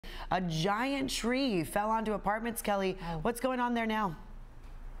A giant tree fell onto apartments, Kelly. What's going on there now?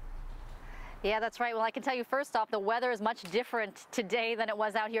 Yeah, that's right. Well, I can tell you first off, the weather is much different today than it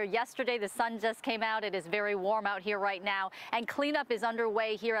was out here yesterday. The sun just came out. It is very warm out here right now. And cleanup is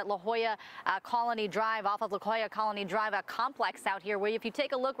underway here at La Jolla Colony Drive, off of La Jolla Colony Drive, a complex out here where if you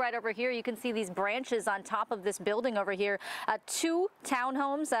take a look right over here, you can see these branches on top of this building over here. Two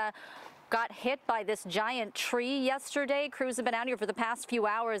townhomes got hit by this giant tree yesterday. Crews have been out here for the past few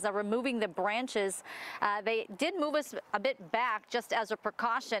hours removing the branches. They did move us a bit back just as a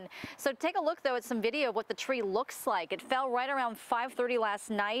precaution. So take a look though at some video of what the tree looks like. It fell right around 5:30 last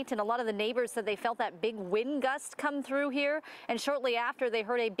night, and a lot of the neighbors said they felt that big wind gust come through here, and shortly after they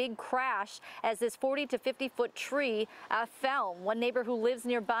heard a big crash as this 40 to 50 foot tree fell. One neighbor who lives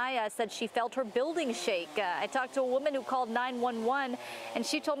nearby said she felt her building shake. I talked to a woman who called 911, and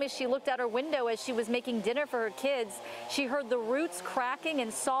she told me she looked out her window as she was making dinner for her kids. She heard the roots cracking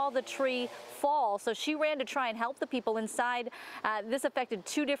and saw the tree fall, so she ran to try and help the people inside. This affected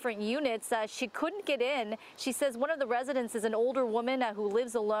two different units. She couldn't get in. She says one of the residents is an older woman who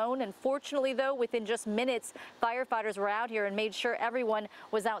lives alone, and fortunately though, within just minutes, firefighters were out here and made sure everyone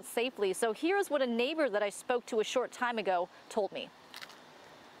was out safely. So here's what a neighbor that I spoke to a short time ago told me.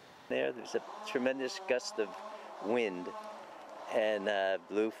 There's a tremendous gust of wind, and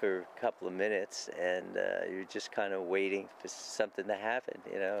blew for a couple of minutes, and you're just kind of waiting for something to happen,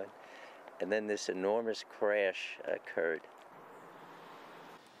 you know. And then this enormous crash occurred.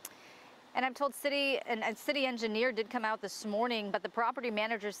 And I'm told city engineer did come out this morning, but the property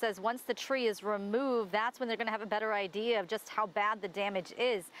manager says once the tree is removed, that's when they're going to have a better idea of just how bad the damage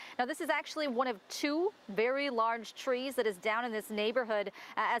is. Now, this is actually one of two very large trees that is down in this neighborhood.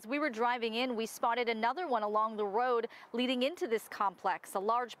 As we were driving in, we spotted another one along the road leading into this complex. A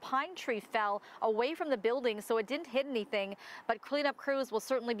large pine tree fell away from the building, so it didn't hit anything, but cleanup crews will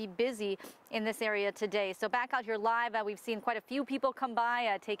certainly be busy in this area today. So back out here live, we've seen quite a few people come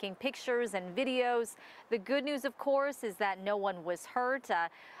by taking pictures and videos. The good news, of course, is that no one was hurt.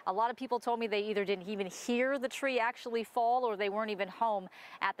 A lot of people told me they either didn't even hear the tree actually fall or they weren't even home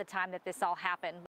at the time that this all happened.